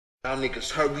Y'all niggas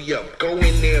hurry up, go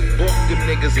in there, book them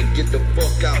niggas and get the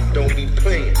fuck out, don't be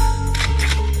playing.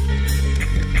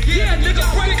 Yeah, nigga,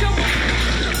 break up.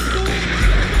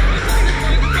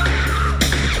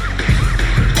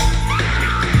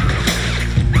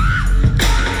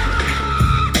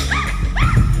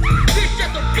 Bitch,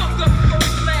 shut the fuck up before we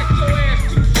blast your ass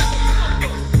too. Shut the fuck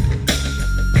up.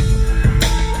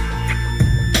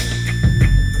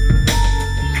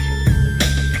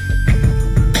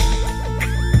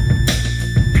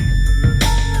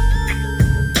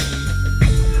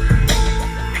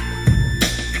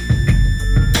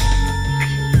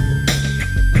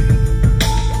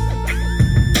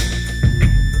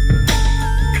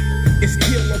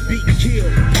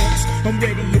 I'm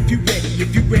ready if you ready,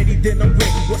 if you ready then I'm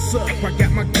ready. What's up? I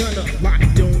got my gun up,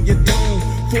 locked on your dome.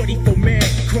 44 mad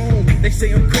chrome. They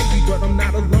say I'm crazy, but I'm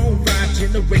not alone. 5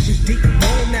 generations deep,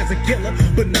 known as a killer.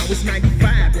 But now it's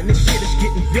 95 and this shit is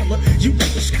getting realer. You know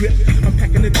the script, I'm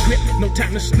packing the grip, no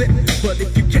time to slip. But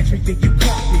if you catch me, then you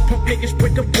caught me. Punk niggas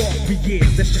break up off me, yeah,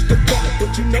 that's just a thought.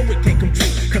 But you know it can't come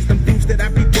true, cause them fools that I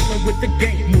be dealing with, the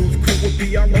gang move crew will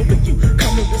be all over you.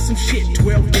 Coming with some shit,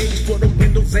 12 days for the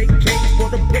windows, 8Ks for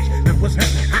the bricks. Now what's hot?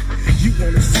 You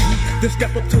wanna see me? Then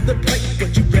step up to the plate.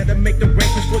 But you better make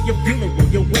arrangements for your funeral,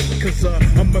 your wake. Cause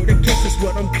a murder case is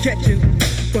what I'm catching.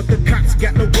 But the cops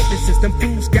got no witnesses, them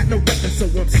fools got no weapons. So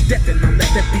I'm stepping, I'll let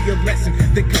that be a lesson.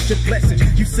 Then cut your blessings,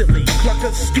 you silly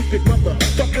clucker, stupid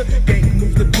motherfucker. Gang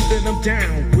moves the dude that I'm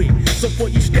down with. So before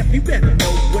you step, you better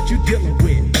know what you dealing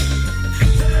with.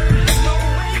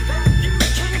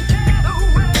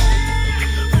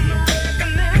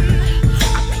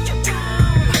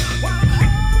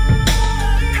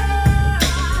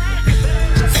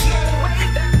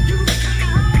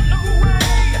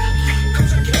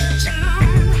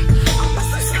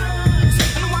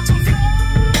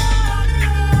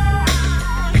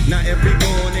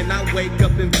 Wake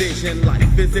up and vision life.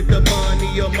 Is it the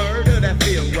money or murder that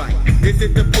feel right? Is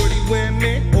it the pretty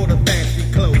women or the fancy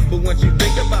clothes? But once you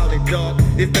think about it, dog,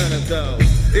 it's none of those.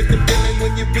 It's the feeling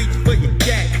when you reach for your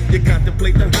cat. You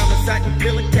contemplate the homicide and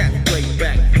feel a cat play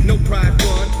back. No pride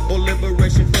fun or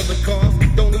liberation for the cause.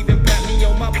 Don't even pat me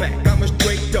on my back, I'm a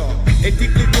straight dog. And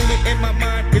deeply rooted in my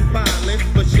mind is violence,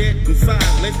 but shed in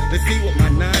silence. Let's see what my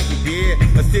 90, yeah.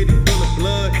 A city full of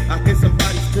blood, I hear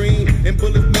somebody scream, and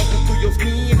bullets melting through your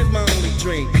skin is my only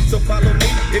dream. So follow me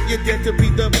if you're dead to be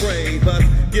the bravest.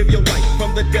 Give your life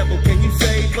from the devil, can you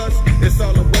save us? It's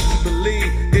all of what you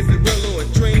believe. Is it real or a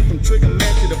dream? From trigger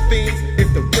man to the fiends,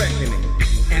 it's the reckoning.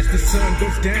 As the sun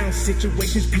goes down,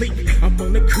 situations bleak. I'm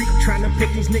on the creek trying to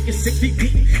put these niggas 6 feet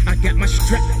deep. I got my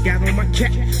strap, got on my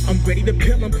cap. I'm ready to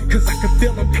pill them, cause I can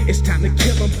feel them. It's time to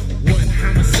kill them. 1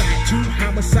 homicide, 2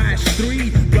 homicides, 3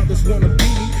 brothers wanna be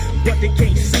me, but they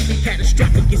can't see me.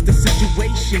 Catastrophic is the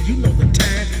situation, you know the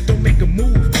time. Don't make a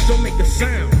move, don't make a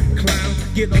sound. Clown,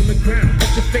 get on the ground,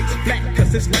 put your face flat,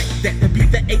 cause it's like that. To be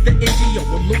the 8th NGO,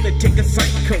 a lunatic, a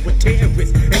psycho, a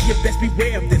terrorist. And you best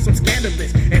beware of this, I'm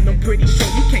scandalous. And I'm pretty sure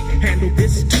you can't handle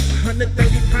this.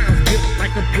 230 pounds, built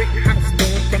like a brick house.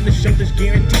 Going from the shoulders,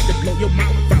 guaranteed to blow your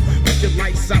mouth out. Put your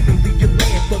lights out and leave your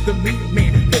land for the meat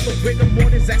man. For the rigor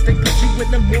mornings, as they put you in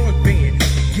the morgue van.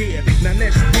 Yeah, now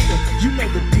that's real, you know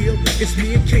the deal. It's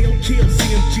me and KO Kill,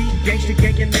 CMG, Gangsta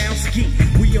Gang and now Ski.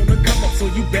 We on the come up, so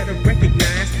you better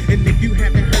recognize. And if you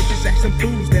haven't heard, just ask some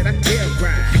fools that I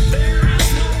terrorize. There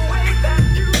is no way that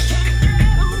you can get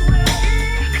away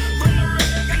from the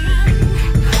reckoning.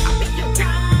 I'll be your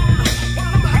time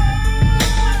while I'm high.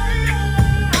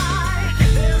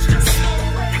 There's just no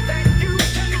way that you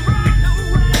can run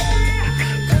away,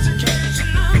 cause you can't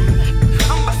know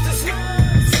I'm busting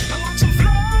slugs, I want some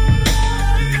flow.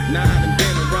 Now I done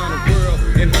been around the world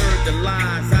and heard the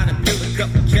lies. I done killed a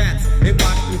couple cats and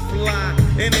watched them fly.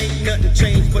 And ain't nothing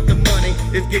changed but the money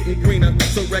is getting greener.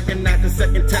 So recognize the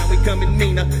second time we coming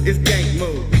meaner. It's gang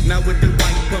mode. Now with the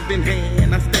white pump in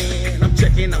hand, I stand. I'm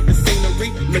checking out the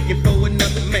scenery, looking for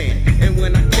another man. And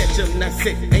when I catch him, that's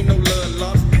it. Ain't no love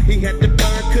lost. He had to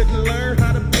burn, couldn't learn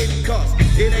how to pay the cost.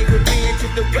 It ain't revenge,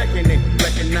 it's the reckoning.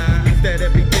 Recognize that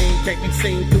everything can't be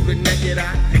seen through the naked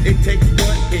eye. It takes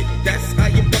one hit, that's how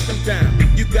you buck them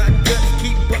down. You got guts,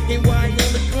 keep bucking while you're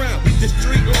on the ground. The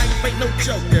street life ain't no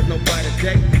joke, there's no brighter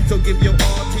day. So give your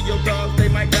all to your dogs, they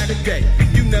might die today.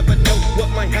 You never know what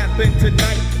might happen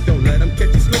tonight. Don't let them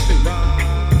catch you slipping, right?